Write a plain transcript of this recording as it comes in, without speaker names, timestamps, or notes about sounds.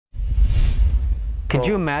Could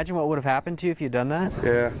you imagine what would have happened to you if you'd done that?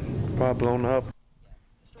 Yeah, probably blown up.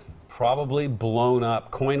 Probably blown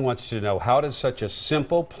up. Coyne wants to know, how does such a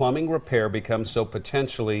simple plumbing repair become so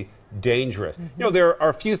potentially dangerous? You know, there are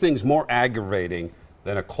a few things more aggravating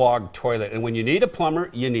than a clogged toilet, and when you need a plumber,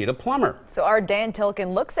 you need a plumber. So our Dan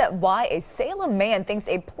Tilkin looks at why a Salem man thinks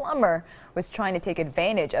a plumber was trying to take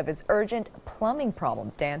advantage of his urgent plumbing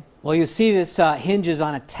problem. Dan? Well, you see this hinges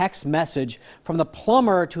on a text message from the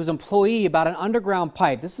plumber to his employee about an underground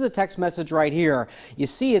pipe. This is the text message right here. You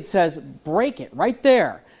see it says, break it, right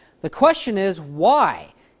there. The question is,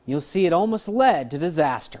 why? You'll see it almost led to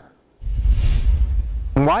disaster.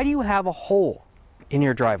 Why do you have a hole in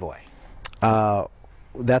your driveway?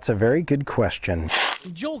 That's a very good question.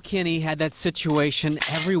 Joel Kinney had that situation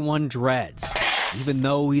everyone dreads. Even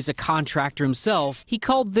though he's a contractor himself, he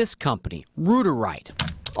called this company, Rite,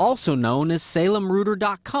 also known as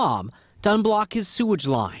SalemRooter.com, to unblock his sewage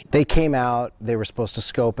line. They came out, they were supposed to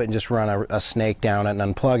scope it and just run a snake down it and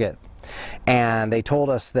unplug it. And they told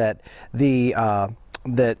us that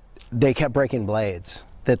that they kept breaking blades,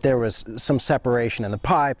 that there was some separation in the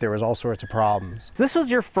pipe, there was all sorts of problems. So this was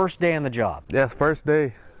your first day on the job? Yes, first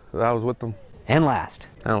day I was with them. And last?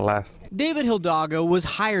 And last. David Hildago was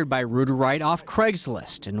hired by Rite off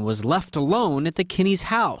Craigslist and was left alone at the Kinney's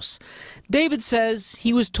house. David says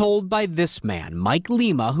he was told by this man, Mike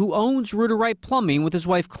Lima, who owns Rite Plumbing with his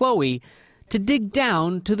wife Chloe, to dig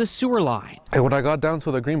down to the sewer line. And when I got down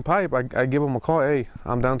to the green pipe, I give him a call. Hey,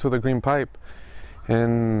 I'm down to the green pipe.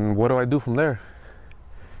 And what do I do from there?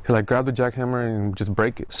 He like grab the jackhammer and just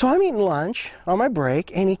break it. So I'm eating lunch on my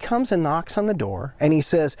break, and he comes and knocks on the door, and he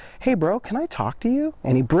says, hey bro, can I talk to you?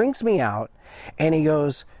 And he brings me out, and he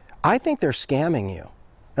goes, I think they're scamming you.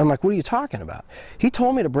 I'm like, what are you talking about? He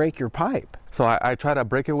told me to break your pipe. So I tried to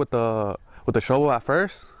break it with the shovel at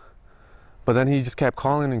first, but then he just kept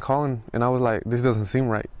calling, and I was like, this doesn't seem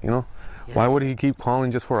right, you know? Yeah. Why would he keep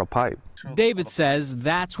calling just for a pipe? David says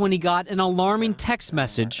that's when he got an alarming text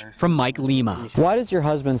message from Mike Lima. Why does your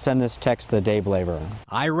husband send this text the day Blaber?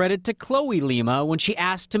 I read it to Chloe Lima when she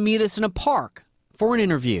asked to meet us in a park for an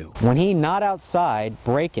interview. When he not outside,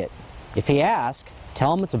 break it. If he asks,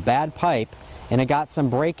 tell him it's a bad pipe and it got some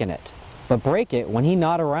break in it. But break it when he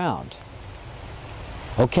not around.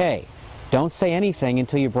 Okay, don't say anything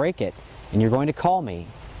until you break it, and you're going to call me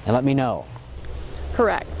and let me know.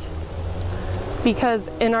 Correct. Because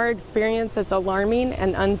in our experience, it's alarming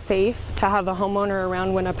and unsafe to have a homeowner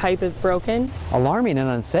around when a pipe is broken. Alarming and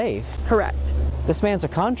unsafe? Correct. This man's a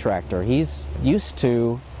contractor. He's used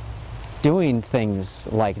to doing things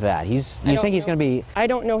like that. You think he's going to be... I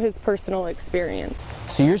don't know his personal experience.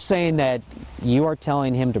 So you're saying that you are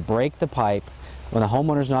telling him to break the pipe when the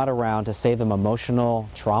homeowner's not around to save them emotional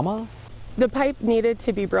trauma? The pipe needed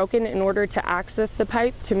to be broken in order to access the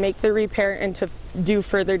pipe, to make the repair, and to do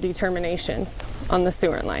further determinations on the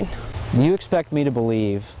sewer line. You expect me to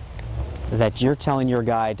believe that you're telling your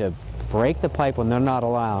guy to break the pipe when they're not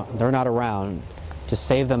around to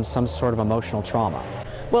save them some sort of emotional trauma?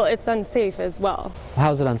 Well, it's unsafe as well.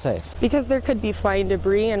 How is it unsafe? Because there could be flying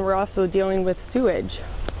debris, and we're also dealing with sewage.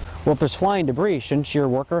 Well, if there's flying debris, shouldn't your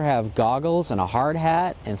worker have goggles and a hard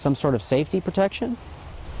hat and some sort of safety protection?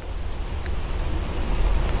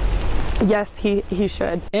 Yes, he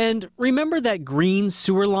should. And remember that green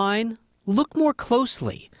sewer line? Look more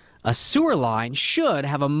closely. A sewer line should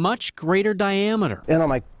have a much greater diameter. And I'm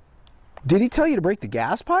like, did he tell you to break the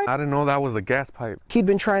gas pipe? I didn't know that was a gas pipe. He'd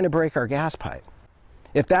been trying to break our gas pipe.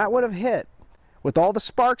 If that would have hit with all the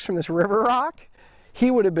sparks from this river rock,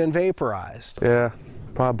 he would have been vaporized. Yeah,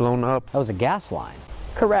 probably blown up. That was a gas line.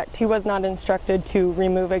 Correct. He was not instructed to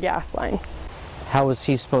remove a gas line. How was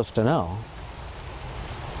he supposed to know?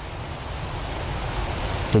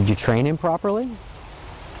 Did you train him properly?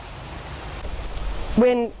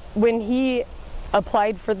 When he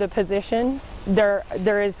applied for the position, there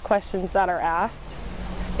is questions that are asked,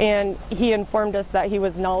 and he informed us that he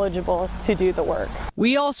was knowledgeable to do the work.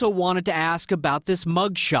 We also wanted to ask about this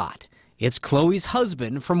mugshot. It's Chloe's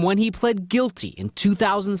husband from when he pled guilty in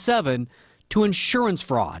 2007 to insurance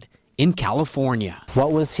fraud in California.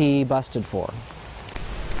 What was he busted for?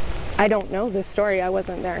 I don't know the story. I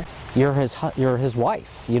wasn't there. You're his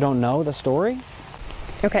wife. You don't know the story?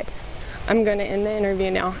 Okay. I'm going to end the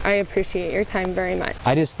interview now. I appreciate your time very much.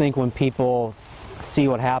 I just think when people see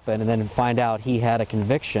what happened and then find out he had a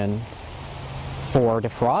conviction for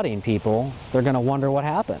defrauding people, they're going to wonder what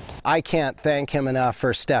happened. I can't thank him enough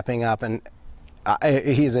for stepping up, and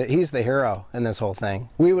he's the hero in this whole thing.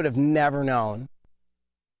 We would have never known.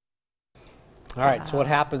 All right, so what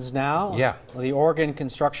happens now? Yeah. Well, the Oregon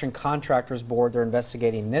Construction Contractors Board, they're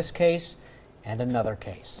investigating this case and another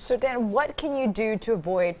case. So Dan, what can you do to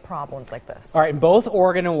avoid problems like this? All right, in both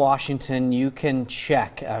Oregon and Washington, you can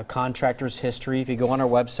check a contractor's history. If you go on our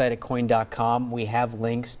website at coin.com, we have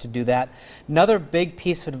links to do that. Another big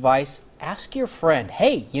piece of advice, ask your friend,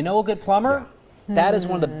 hey, you know a good plumber? Yeah. That is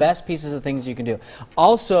one of the best pieces of things you can do.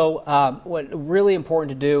 Also, what really important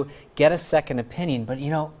to do, get a second opinion. But you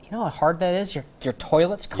know how hard that is? Your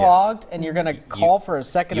toilet's clogged and you're going to call for a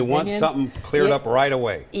second opinion? You want something cleared up right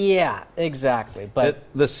away. Yeah, exactly. But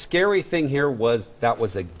the scary thing here was that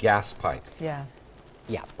was a gas pipe. Yeah.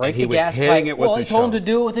 Yeah, break he the was gas hitting pipe. it with well, the he told him shovel. to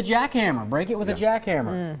do it with a jackhammer. Break it with a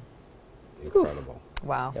jackhammer. Incredible.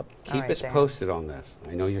 Wow. Yep. Keep us posted on this.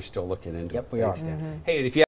 I know you're still looking into it. Yep, we are. Thanks, Dan. Hey, and if you